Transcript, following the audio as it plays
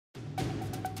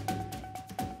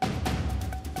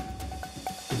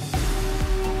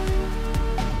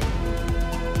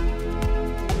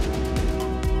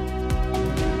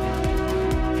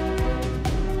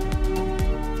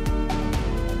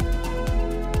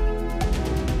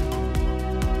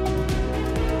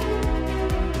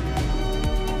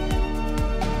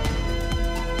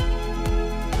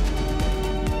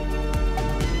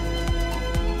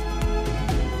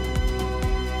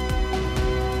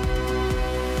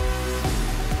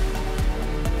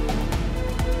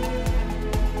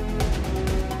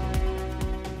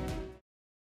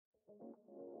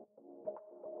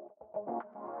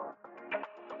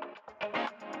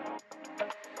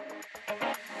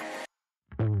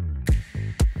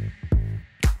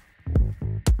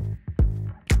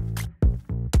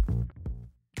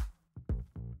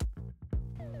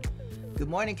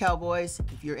morning, Cowboys.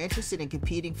 If you're interested in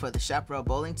competing for the Chaparral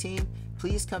Bowling Team,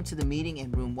 please come to the meeting in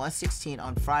room 116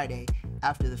 on Friday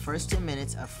after the first 10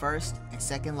 minutes of first and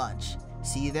second lunch.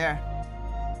 See you there.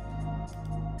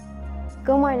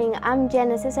 Good morning, I'm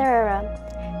Genesis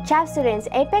Herrera. CHAP students,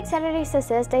 Apex Saturday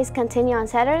Success Days continue on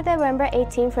Saturday, November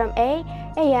 18 from 8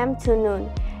 a.m. to noon.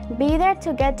 Be there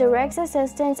to get direct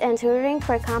assistance and tutoring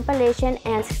for compilation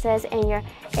and success in your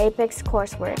Apex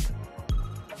coursework.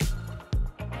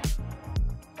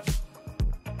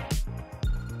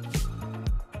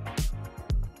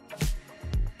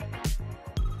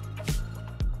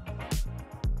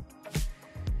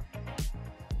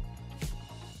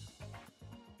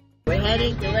 We're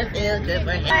heading to a field trip.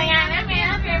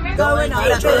 Going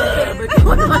on a field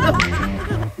trip.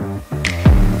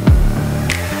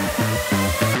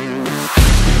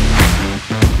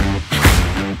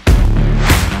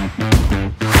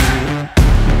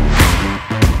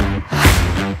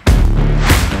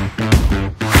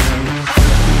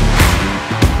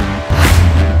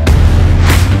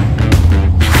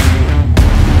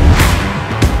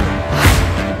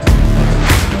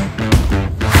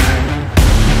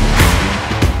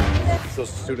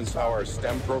 Students how our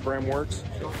STEM program works,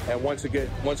 and once we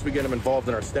get them involved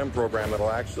in our STEM program,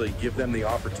 it'll actually give them the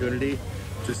opportunity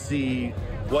to see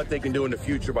what they can do in the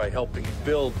future by helping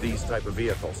build these type of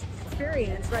vehicles.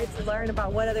 Experience, right, to learn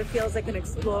about what other fields they can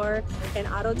explore in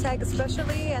auto tech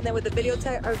especially, and then with the video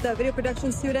tech or the video production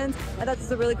students, I thought this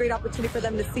was a really great opportunity for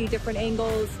them to see different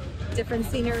angles, different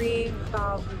scenery,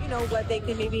 what they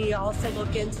can maybe also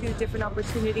look into, different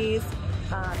opportunities.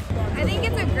 I think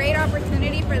it's a great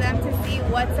opportunity for them to see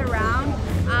what's around,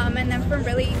 and then to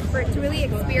really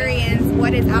experience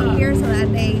what is out here so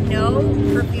that they know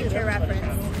for future reference.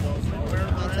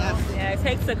 Yeah, it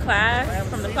takes a class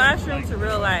from the classroom to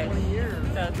real life,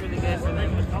 so it's really good for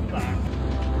them.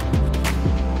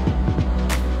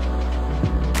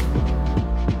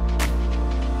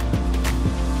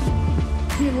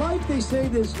 In life they say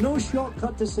there's no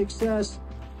shortcut to success,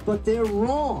 but they're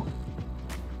wrong.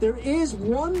 There is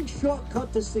one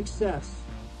shortcut to success,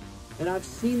 and I've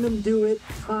seen them do it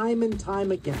time and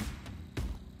time again.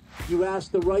 You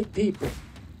ask the right people,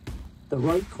 the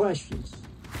right questions,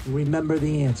 and remember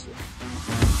the answer.